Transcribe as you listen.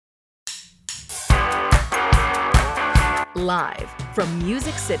live from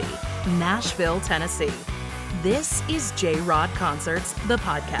Music City, Nashville, Tennessee. This is J-Rod Concerts, the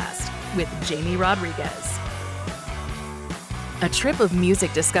podcast with Jamie Rodriguez. A trip of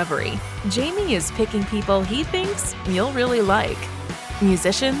music discovery. Jamie is picking people he thinks you'll really like.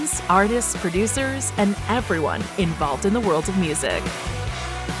 Musicians, artists, producers, and everyone involved in the world of music.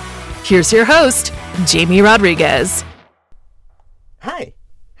 Here's your host, Jamie Rodriguez. Hi,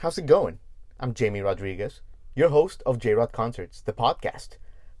 how's it going? I'm Jamie Rodriguez, your host of J-Rod Concerts, the podcast,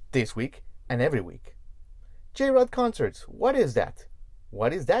 this week and every week. J-Rod Concerts, what is that?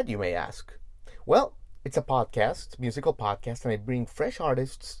 What is that, you may ask? Well, it's a podcast, musical podcast, and I bring fresh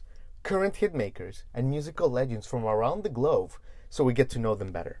artists, current hitmakers, and musical legends from around the globe so we get to know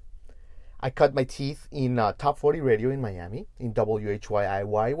them better. I cut my teeth in Top 40 Radio in Miami, in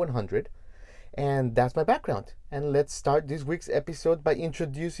WHYIY 100, and that's my background. And let's start this week's episode by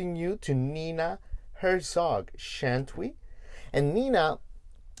introducing you to Nina Herzog, shan't we? And Nina,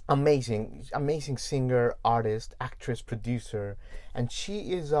 amazing singer, artist, actress, producer, and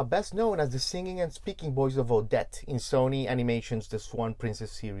she is best known as the singing and speaking voice of Odette in Sony Animation's The Swan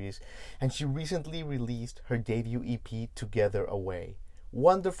Princess series, and she recently released her debut EP, Together Away.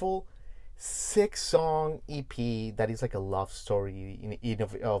 Wonderful 6-song EP that is like a love story in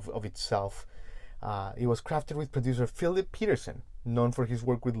of itself. It was crafted with producer Philip Peterson, known for his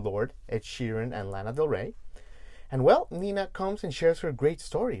work with Lorde, Ed Sheeran, and Lana Del Rey. And well, Nina comes and shares her great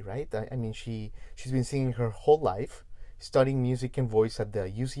story, right? I mean, she's been singing her whole life, studying music and voice at the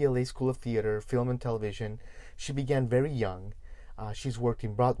UCLA School of Theater, Film and Television. She began very young. She's worked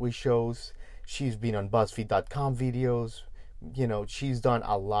in Broadway shows. She's been on BuzzFeed.com videos. You know, she's done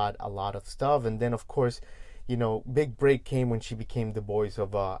a lot of stuff. And then, of course, you know, big break came when she became the voice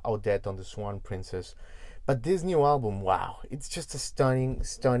of Odette on the Swan Princess. But this new album, wow, it's just a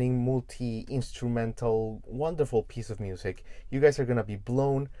stunning, multi-instrumental, wonderful piece of music. You guys are going to be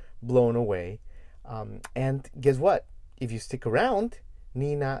blown away. And guess what? If you stick around,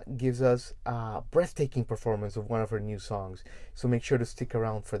 Nina gives us a breathtaking performance of one of her new songs. So make sure to stick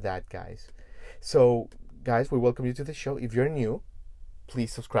around for that, guys. So, guys, we welcome you to the show. If you're new,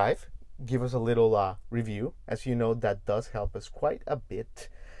 please subscribe. Give us a little review. As you know, that does help us quite a bit.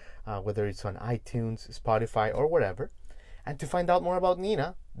 Whether it's on iTunes, Spotify, or whatever. And to find out more about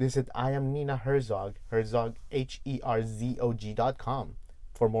Nina, visit I am Nina Herzog, Herzog, Herzog.com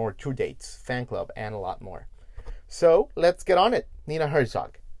for more tour dates, fan club, and a lot more. So, let's get on it. Nina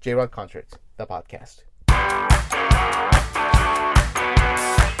Herzog, J-Rod Concerts, the podcast.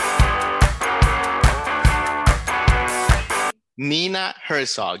 Nina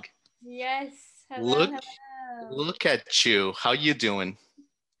Herzog. Yes. Hello. Look at you. How you doing?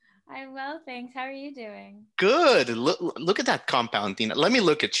 I'm well, thanks. How are you doing? Good. Look at that compound, Nina. Let me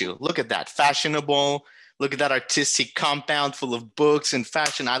look at you. Look at that. Fashionable. Look at that artistic compound full of books and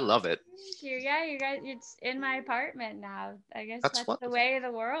fashion. I love it. Thank you. Yeah, you guys, it's in my apartment now. I guess that's the way of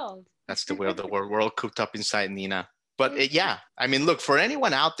the world. That's the way of the world. We're all cooped up inside, Nina. But yeah, I mean, look, for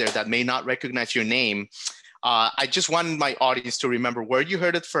anyone out there that may not recognize your name, I just wanted my audience to remember where you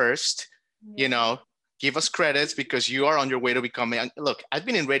heard it first, you know. Give us credits because you are on your way to becoming. Look, I've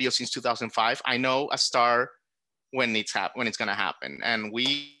been in radio since 2005. I know a star when it's going to happen, and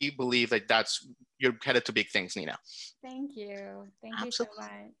we believe that you're headed to big things, Nina. Thank you. Thank you so much.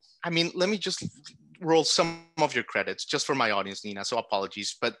 I mean, let me just roll some of your credits just for my audience, Nina. So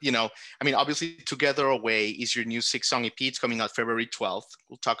apologies, but you know, I mean, obviously, Together Away is your new 6-song EP. It's coming out February 12th.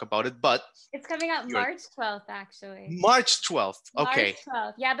 We'll talk about it, but it's coming out March 12th, actually. March 12th. Okay.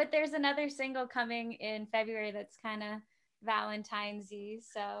 March 12th. Yeah, but there's another single coming in February that's kind of Valentine's-y.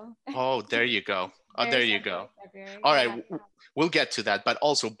 So. Oh, there you go. Oh, there you go. All right, we'll get to that. But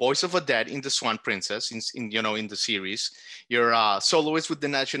also, Voice of Odette in the Swan Princess, in the series. You're soloist with the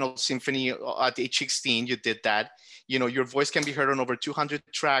National Symphony at age 16. You did that. You know, your voice can be heard on over 200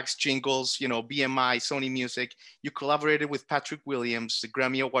 tracks, jingles. You know, BMI, Sony Music. You collaborated with Patrick Williams, the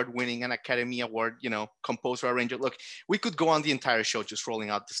Grammy Award-winning and Academy Award, composer, arranger. Look, we could go on the entire show just rolling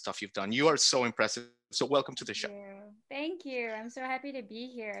out the stuff you've done. You are so impressive. So welcome to the show. Thank you. I'm so happy to be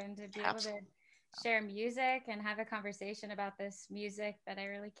here and to be able to share music and have a conversation about this music that I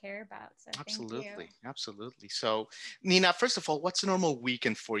really care about. So Absolutely. So Nina, first of all, what's a normal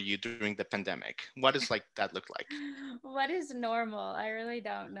weekend for you during the pandemic? What does that look like? What is normal? I really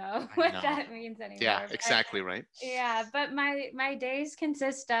don't know what that means anymore. Yeah, exactly, right? Yeah, but my days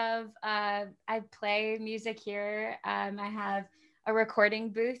consist of I play music here. I have a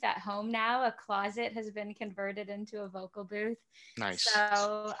recording booth at home now. A closet has been converted into a vocal booth. Nice.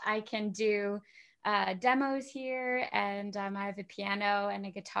 So I can do demos here, and I have a piano and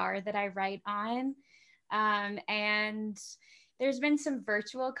a guitar that I write on. And there's been some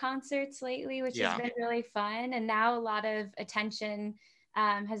virtual concerts lately, which has Yeah. been really fun. And now a lot of attention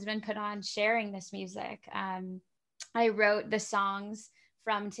has been put on sharing this music. I wrote the songs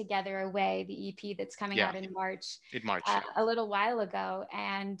from Together Away, the EP that's coming Yeah. out in March, In March. Yeah. a little while ago,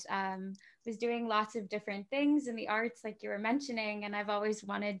 and was doing lots of different things in the arts, like you were mentioning. And I've always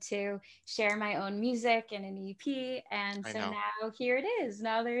wanted to share my own music in an EP. And I so know. now here it is.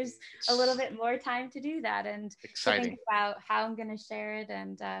 Now there's a little It's bit more time to do that and to think exciting. about how I'm going to share it.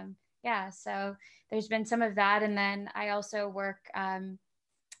 And yeah, so there's been some of that. And then I also work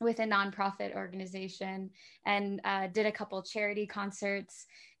with a nonprofit organization and did a couple charity concerts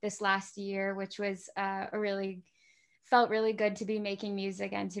this last year, which was felt really good to be making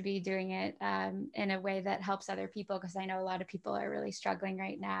music and to be doing it in a way that helps other people, because I know a lot of people are really struggling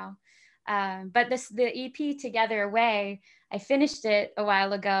right now. But the EP Together Away, I finished it a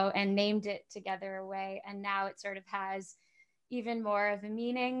while ago and named it Together Away, and now it sort of has even more of a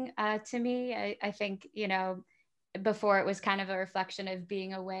meaning to me. I think, before it was kind of a reflection of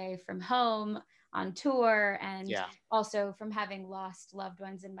being away from home on tour, and Yeah. also from having lost loved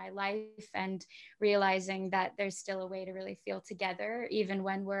ones in my life, and realizing that there's still a way to really feel together even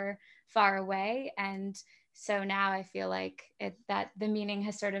when we're far away. And so now I feel like that the meaning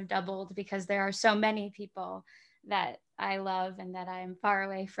has sort of doubled, because there are so many people that I love and that I'm far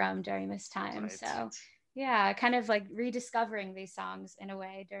away from during this time. Right. So yeah, kind of like rediscovering these songs in a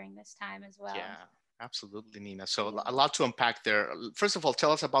way during this time as well. Yeah. Absolutely, Nina. So Yeah. a lot to unpack there. First of all,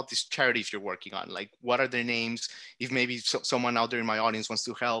 tell us about these charities you're working on. Like, what are their names? If maybe someone out there in my audience wants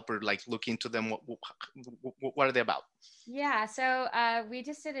to help or like look into them, what are they about? Yeah, so we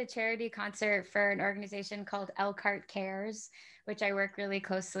just did a charity concert for an organization called Elkhart Cares, which I work really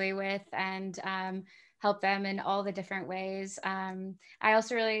closely with, and help them in all the different ways. I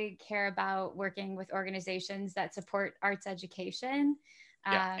also really care about working with organizations that support arts education.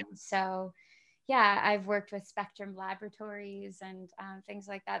 Yeah. So yeah, I've worked with Spectrum Laboratories and things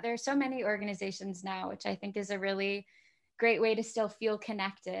like that. There are so many organizations now, which I think is a really great way to still feel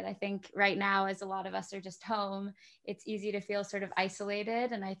connected. I think right now, as a lot of us are just home, it's easy to feel sort of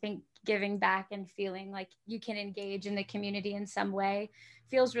isolated. And I think giving back and feeling like you can engage in the community in some way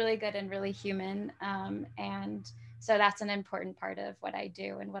feels really good and really human. And so that's an important part of what I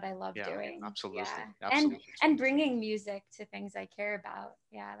do and what I love Yeah, doing. absolutely. Yeah. Absolutely. And bringing music to things I care about.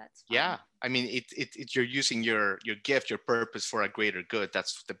 Yeah, that's fun. Yeah, I mean, you're using your gift, your purpose for a greater good.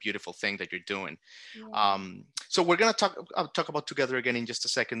 That's the beautiful thing that you're doing. Yeah. So we're gonna talk about Together again in just a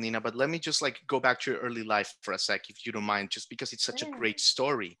second, Nina. But let me just like go back to your early life for a sec, if you don't mind, just because it's such a Sure. great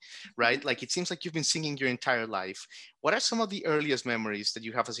story, right? Like it seems like you've been singing your entire life. What are some of the earliest memories that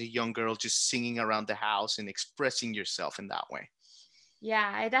you have as a young girl, just singing around the house and expressing yourself in that way?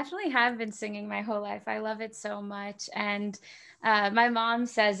 Yeah, I definitely have been singing my whole life. I love it so much. And my mom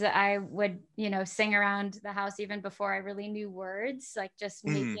says that I would, sing around the house even before I really knew words, like just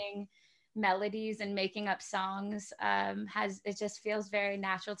Mm, making melodies and making up songs. It just feels very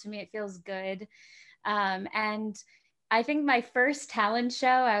natural to me. It feels good. And I think my first talent show,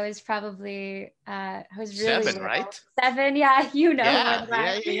 I was really 7, little. right? 7, yeah, Yeah, what yeah,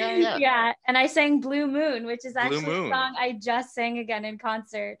 that. yeah, yeah, yeah. Yeah, and I sang Blue Moon, which is Blue actually a Moon, song I just sang again in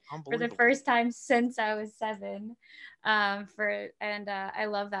concert for the unbelievable. first time since I was 7. I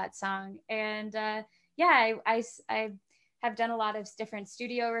love that song. And yeah, I have done a lot of different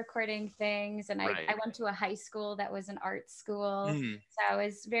studio recording things, and I Right. went to a high school that was an art school, Mm. so I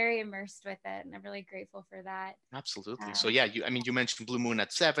was very immersed with it, and I'm really grateful for that. Absolutely. So Uh, yeah, you mentioned Blue Moon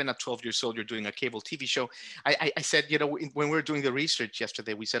at 7, at 12 years old, you're doing a cable TV show. I said, when we were doing the research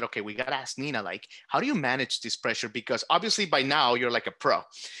yesterday, we said, okay, we got to ask Nina, like, how do you manage this pressure? Because obviously by now you're like a pro,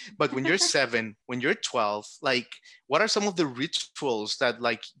 but when you're 7, when you're 12, like, what are some of the rituals that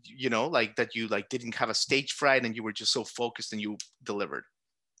like that you like didn't have a stage fright and you were just so focused and you delivered?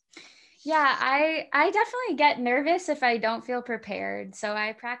 Yeah, I definitely get nervous if I don't feel prepared. So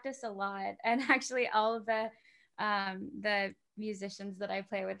I practice a lot. And actually all of the musicians that I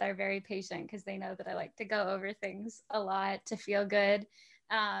play with are very patient, because they know that I like to go over things a lot to feel good.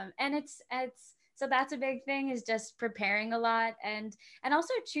 And it's so that's a big thing, is just preparing a lot, and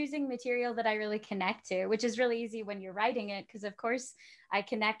also choosing material that I really connect to, which is really easy when you're writing it, because of course I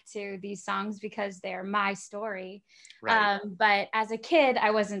connect to these songs because they're my story. Right. But as a kid, I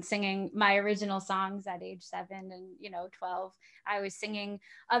wasn't singing my original songs at age 7 and 12. I was singing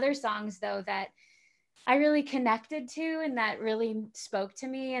other songs though that I really connected to and that really spoke to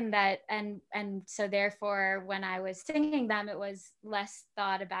me, and so therefore when I was singing them, it was less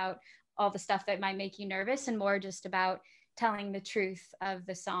thought about all the stuff that might make you nervous and more just about telling the truth of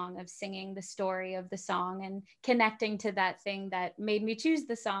the song, of singing the story of the song and connecting to that thing that made me choose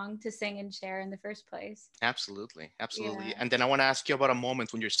the song to sing and share in the first place. Absolutely, absolutely. Yeah. And then I want to ask you about a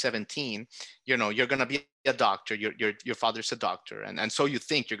moment when you're 17. You know, you're gonna be a doctor. Your father's a doctor, and so you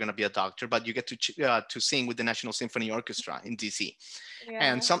think you're gonna be a doctor, but you get to sing with the National Symphony Orchestra in D.C.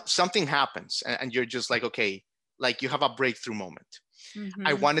 And Yeah. something happens, and you're just like, okay, like you have a breakthrough moment. I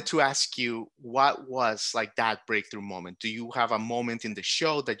Mm-hmm. wanted to ask you, what was like that breakthrough moment? Do you have a moment in the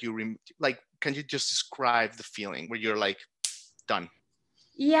show that you like? Can you just describe the feeling where you're like, done?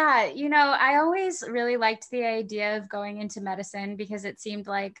 Yeah, I always really liked the idea of going into medicine because it seemed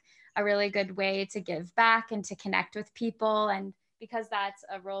like a really good way to give back and to connect with people. And because that's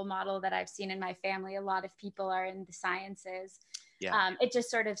a role model that I've seen in my family, a lot of people are in the sciences. Yeah. It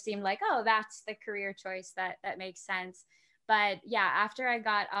just sort of seemed like, oh, that's the career choice that makes sense. But yeah, after I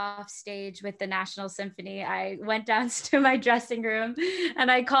got off stage with the National Symphony, I went down to my dressing room and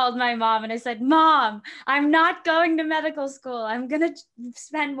I called my mom and I said, Mom, I'm not going to medical school. I'm going to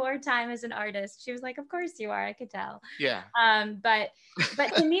spend more time as an artist. She was like, of course you are. I could tell. Yeah. But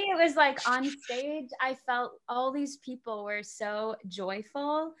to me, it was like on stage, I felt all these people were so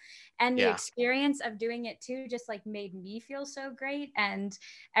joyful, and the Yeah. experience of doing it too just like made me feel so great. And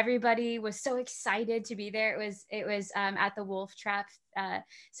everybody was so excited to be there. It was at the Wolf Trap.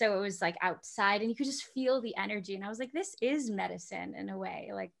 So it was like outside and you could just feel the energy. And I was like, this is medicine in a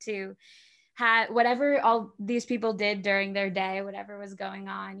way, like to have whatever all these people did during their day, whatever was going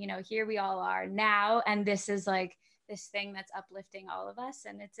on, here we all are now. And this is like this thing that's uplifting all of us.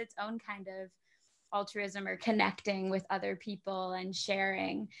 And it's its own kind of altruism or connecting with other people and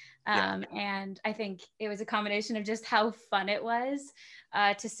sharing. And I think it was a combination of just how fun it was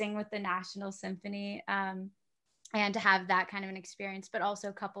to sing with the National Symphony and to have that kind of an experience, but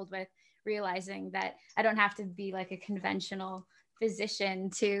also coupled with realizing that I don't have to be like a conventional physician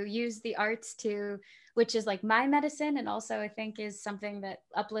to use the arts to, which is like my medicine. And also I think is something that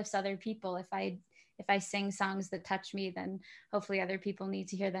uplifts other people. If I sing songs that touch me, then hopefully other people need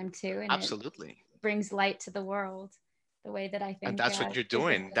to hear them too. And Absolutely. it brings light to the world the way that I think. And that's what you're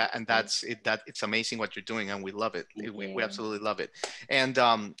doing. That's it. That it's amazing what you're doing, and we love it. We absolutely love it. And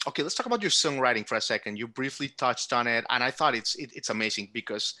okay, let's talk about your songwriting for a second. You briefly touched on it, and I thought it's amazing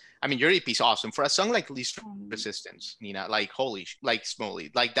because I mean your EP is awesome for a song like Least Resistance, Nina. Like holy, like smoly,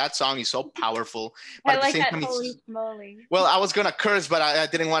 like that song is so powerful. But I at like the same that time, holy schmoly. well, I was gonna curse, but I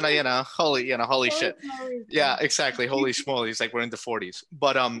didn't want to, holy shit. Yeah, exactly. Holy schmoly. It's like we're in the 40s,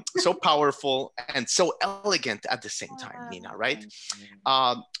 but so powerful and so elegant at the same time, Nina, right?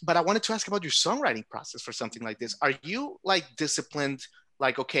 But I wanted to ask about your songwriting process for something like this. Are you like disciplined,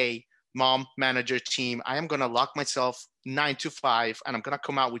 like, okay, mom, manager, team, I am gonna lock myself 9 to 5 and I'm gonna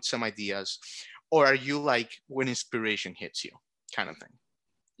come out with some ideas? Or are you like when inspiration hits you kind of thing?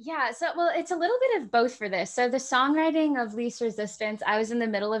 Yeah, so well, it's a little bit of both for this. So the songwriting of Least Resistance, I was in the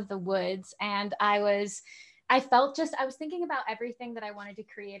middle of the woods and I was thinking about everything that I wanted to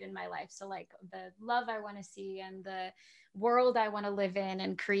create in my life. So like the love I want to see and the world I want to live in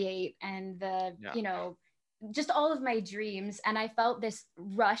and create and just all of my dreams. And I felt this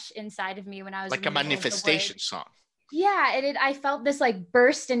rush inside of me when I was like in the a middle of the manifestation woods. song. Yeah, I felt this like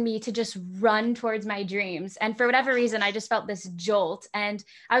burst in me to just run towards my dreams. And for whatever reason, I just felt this jolt. And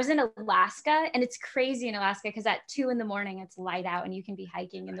I was in Alaska, and it's crazy in Alaska because at 2 a.m. it's light out and you can be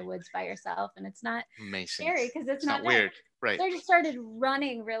hiking in the woods by yourself. And it's not scary because it's not weird. Right. So I just started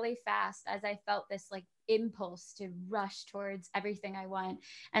running really fast as I felt this like impulse to rush towards everything I want.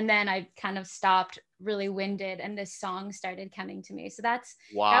 And then I kind of stopped, really winded, and this song started coming to me. So that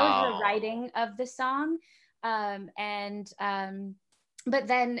was the writing of the song. But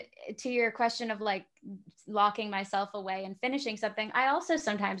then to your question of like locking myself away and finishing something, I also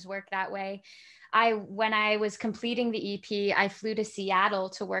sometimes work that way. When I was completing the EP, I flew to Seattle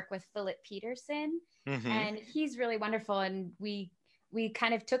to work with Philip Peterson, and he's really wonderful. And we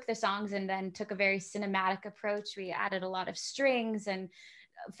kind of took the songs and then took a very cinematic approach. We added a lot of strings and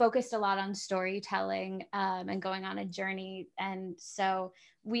focused a lot on storytelling and going on a journey. And so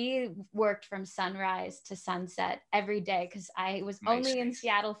we worked from sunrise to sunset every day because I was only in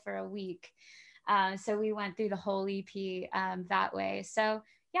Seattle for a week. So we went through the whole EP that way. So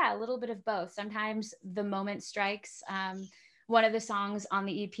yeah, a little bit of both. Sometimes the moment strikes. One of the songs on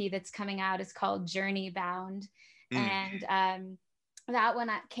the EP that's coming out is called Journey Bound. And that one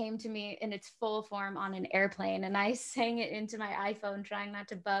came to me in its full form on an airplane, and I sang it into my iPhone, trying not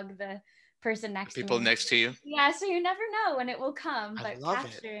to bug the person next to me. People next to you. Yeah, so you never know when it will come, but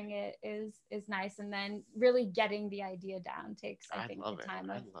capturing it is nice, and then really getting the idea down takes, I think, the time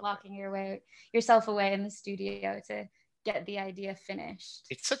of locking yourself away in the studio to get the idea finished.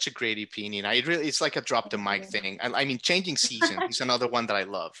 It's such a great EP, Nina. It's like a drop the mic thing. I mean, Changing Season is another one that I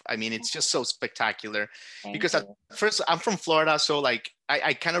love. I mean, it's just so spectacular Thank because at you. first I'm from Florida. So like,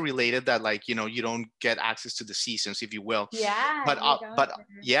 I kind of related that, like, you don't get access to the seasons, if you will. Yeah, But, you don't.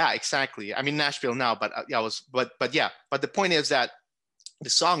 yeah, exactly. I'm in Nashville now, but but the point is that the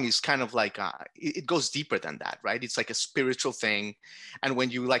song is kind of like it goes deeper than that, right? It's like a spiritual thing, and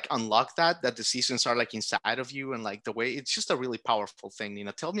when you like unlock that the seasons are like inside of you, and like the way it's just a really powerful thing.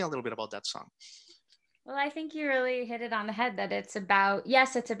 Nina, tell me a little bit about that song. Well, I think you really hit it on the head that it's about,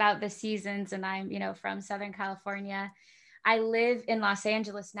 yes, it's about the seasons. And I'm, from Southern California. I live in Los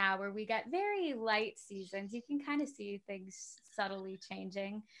Angeles now, where we get very light seasons. You can kind of see things subtly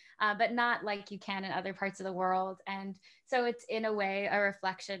changing, but not like you can in other parts of the world. And so it's in a way a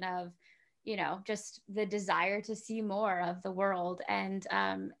reflection of, just the desire to see more of the world. And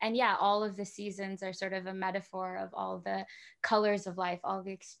yeah, all of the seasons are sort of a metaphor of all the colors of life, all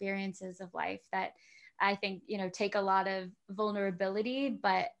the experiences of life that I think, take a lot of vulnerability,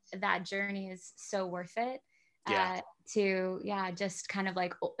 but that journey is so worth it. Yeah. To just kind of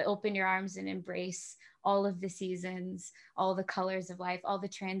like open your arms and embrace all of the seasons, all the colors of life, all the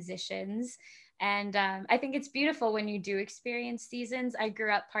transitions. And I think it's beautiful when you do experience seasons. I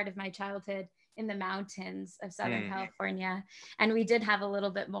grew up part of my childhood in the mountains of Southern California, and we did have a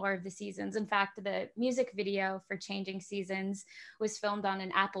little bit more of the seasons. In fact, the music video for Changing Seasons was filmed on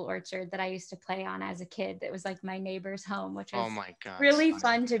an apple orchard that I used to play on as a kid. It was like my neighbor's home, which was Oh my God. really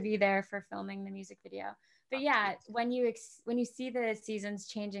fun to be there for filming the music video. But yeah, when you see the seasons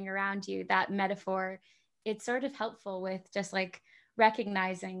changing around you, that metaphor, it's sort of helpful with just like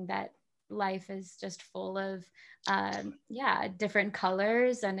recognizing that life is just full of different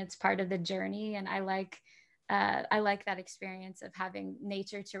colors, and it's part of the journey. And I like that experience of having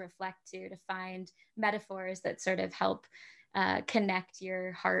nature to reflect to find metaphors that sort of help connect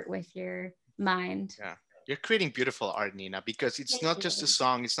your heart with your mind. Yeah. You're creating beautiful art, Nina, because it's not just a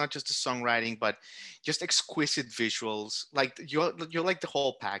song, it's not just the songwriting, but just exquisite visuals. Like you're like the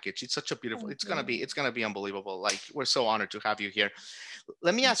whole package. It's such a beautiful, it's gonna be unbelievable. Like, we're so honored to have you here.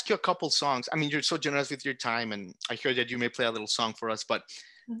 Let me ask you a couple songs. I mean, you're so generous with your time, and I heard that you may play a little song for us, but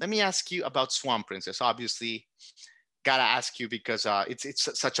let me ask you about Swan Princess. Obviously, gotta ask you because it's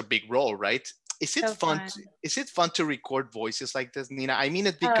such a big role, right? Is it So fun? fun. Is it fun to record voices like this, Nina? I mean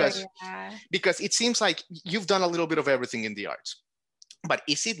it Oh, because it seems like you've done a little bit of everything in the arts. But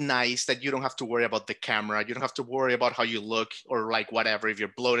is it nice that you don't have to worry about the camera? You don't have to worry about how you look or like whatever, if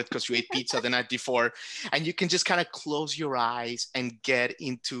you're bloated because you ate pizza the night before, and you can just kind of close your eyes and get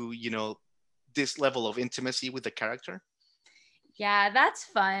into, this level of intimacy with the character? Yeah, that's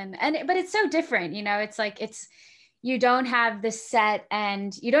fun. But it's so different, it's like you don't have the set,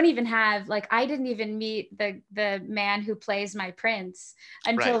 and you don't even have, like, I didn't even meet the man who plays my prince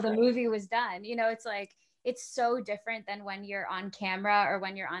until the movie was done. It's like, it's so different than when you're on camera or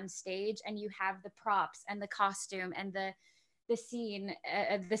when you're on stage and you have the props and the costume and the scene,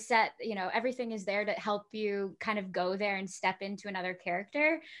 the set, everything is there to help you kind of go there and step into another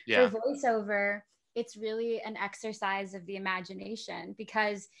character. Yeah. For voiceover, it's really an exercise of the imagination,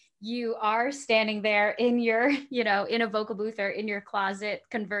 because you are standing there in your, in a vocal booth or in your closet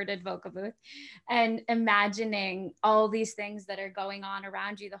converted vocal booth, and imagining all these things that are going on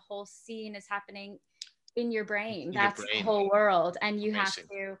around you. The whole scene is happening in your brain. That's the whole world. And you have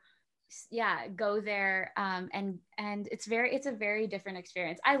to, go there. And it's a very different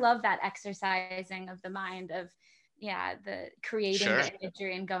experience. I love that exercising of the mind, of the creating the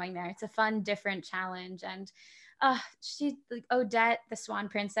imagery and going there. It's a fun, different challenge. And she's like Odette, the Swan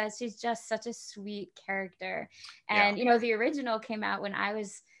Princess. She's just such a sweet character. And the original came out when I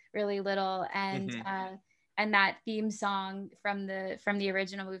was really little, and and that theme song from the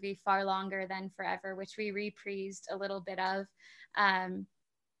original movie, Far Longer Than Forever, which we reprised a little bit of.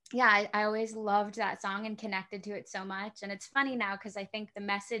 I always loved that song and connected to it so much. And it's funny now, because I think the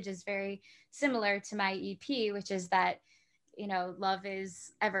message is very similar to my EP, which is that, love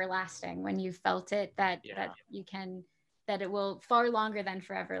is everlasting. When you felt it, that you can, that it will far longer than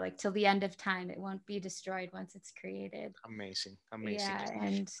forever, like till the end of time. It won't be destroyed once it's created. Amazing. Yeah,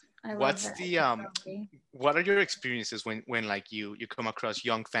 and I What's love the what are your experiences when like you come across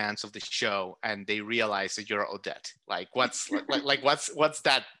young fans of the show and they realize that you're Odette? Like what's what's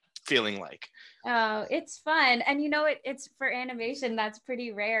that feeling like? Oh, it's fun. And it's for animation, that's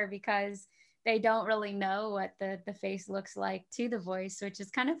pretty rare, because they don't really know what the face looks like to the voice, which is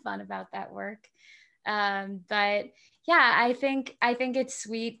kind of fun about that work. But yeah, I think it's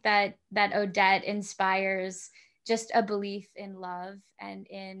sweet that Odette inspires just a belief in love and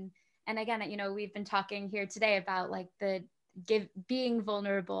And again, you know, we've been talking here today about like being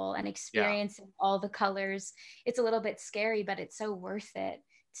vulnerable and experiencing all the colors. It's a little bit scary, but it's so worth it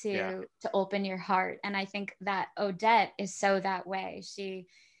to open your heart. And I think that Odette is so that way. She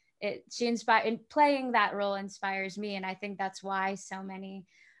inspired, in playing that role inspires me. And I think that's why so many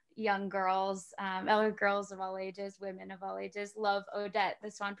young girls, other girls of all ages, women of all ages, love Odette, the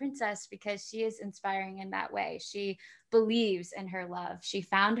Swan Princess, because she is inspiring in that way. She believes in her love. She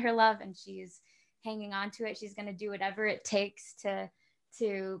found her love and she's hanging on to it. She's going to do whatever it takes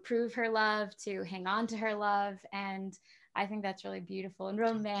to prove her love, to hang on to her love. And I think that's really beautiful and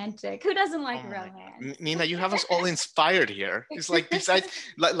romantic. Who doesn't like romance? Nina, you have us all inspired here. It's like, besides,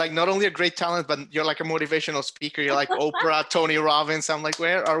 like not only a great talent, but you're like a motivational speaker. You're like Oprah, Tony Robbins. I'm like,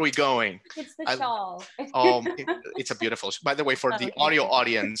 where are we going? It's the shawl. It's a beautiful. By the way, for the audio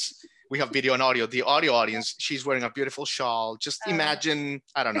audience, we have video and audio. The audio audience, she's wearing a beautiful shawl. Just imagine,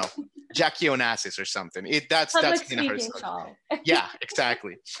 I don't know, Jackie Onassis or something. That's Nina Herzog. Yeah,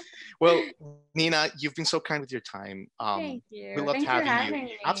 exactly. Well, Nina, you've been so kind with your time. Thank you. We loved having you.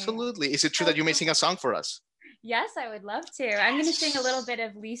 Me. Absolutely. Is it true that you may sing a song for us? Yes, I would love to. I'm going to sing a little bit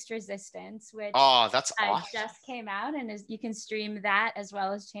of Least Resistance, which that's awesome. Just came out, and you can stream that as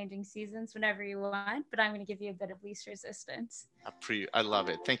well as Changing Seasons whenever you want. But I'm going to give you a bit of Least Resistance. I love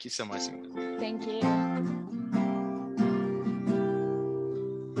it. Thank you so much. Thank you.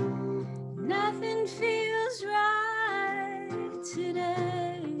 Nothing feels right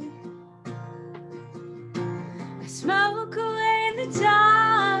today. I smoke away the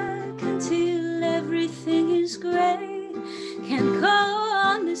dark until everything is gray. Can't go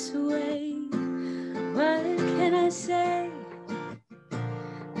on this way. What can I say? I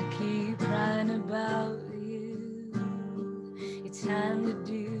keep writing about you. It's time to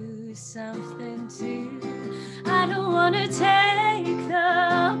do something too. I don't want to take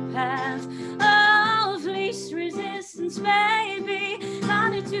the path of least resistance, baby.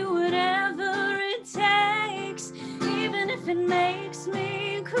 Gotta do whatever it takes, even if it makes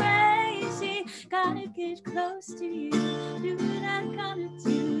me crazy. Gotta get close to you, do what I gotta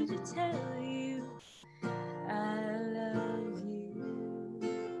do to tell you I love you,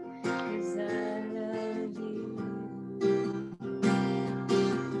 'cause I love you.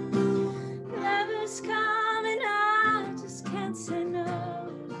 Love is coming, I just can't say no.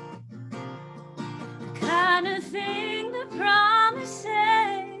 The kind of thing that promises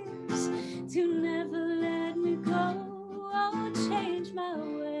to never let me go or change my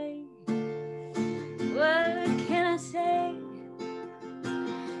way. What can I say?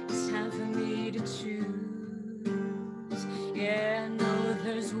 It's time for me to choose. Yeah, I know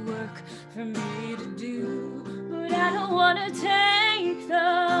there's work for me to do, but I don't want to take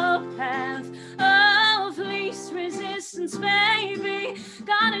the path of least resistance, baby.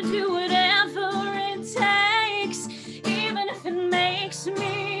 Gotta do whatever it takes, even if it makes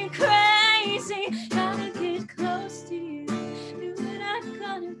me crazy. Gotta get close to you, do what I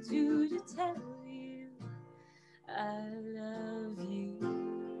gotta do to tell you I love you,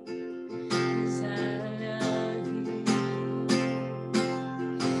 'cause I love you.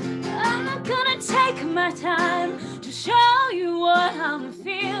 I'm gonna take my time to show you what I'm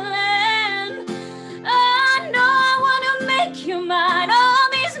feeling. I know I wanna make you mine. All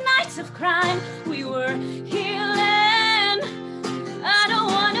these nights of crime we were healing. I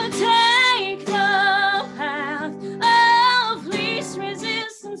don't wanna take the path of least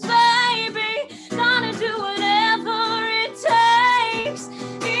resistance, baby. Gotta do whatever it takes,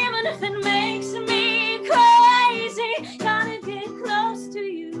 even if it makes me crazy. Gotta get close to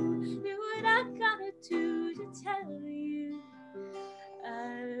you, do what I gotta do to tell you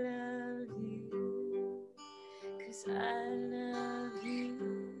I love you, 'cause I love you.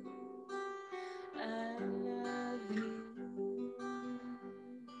 I love you.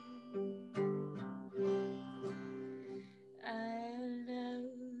 I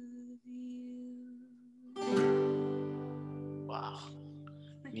love you. Wow.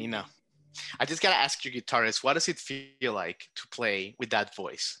 Nina, I just got to ask your guitarist, what does it feel like to play with that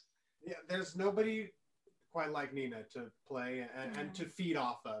voice? Yeah, there's nobody quite like Nina to play and to feed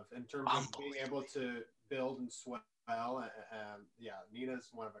off of in terms of being able to build and swell. Yeah, Nina's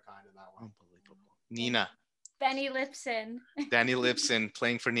one of a kind in that one. Unbelievable. Nina. Benny Lipson. Danny Lipson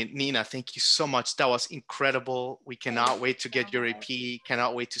playing for Nina. Nina, thank you so much. That was incredible. We cannot wait to get your EP.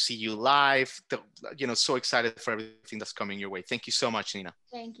 Cannot wait to see you live. So excited for everything that's coming your way. Thank you so much, Nina.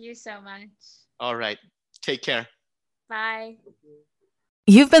 Thank you so much. All right. Take care. Bye.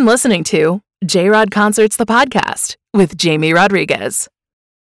 You've been listening to J-Rod Concerts, the podcast with Jamie Rodriguez.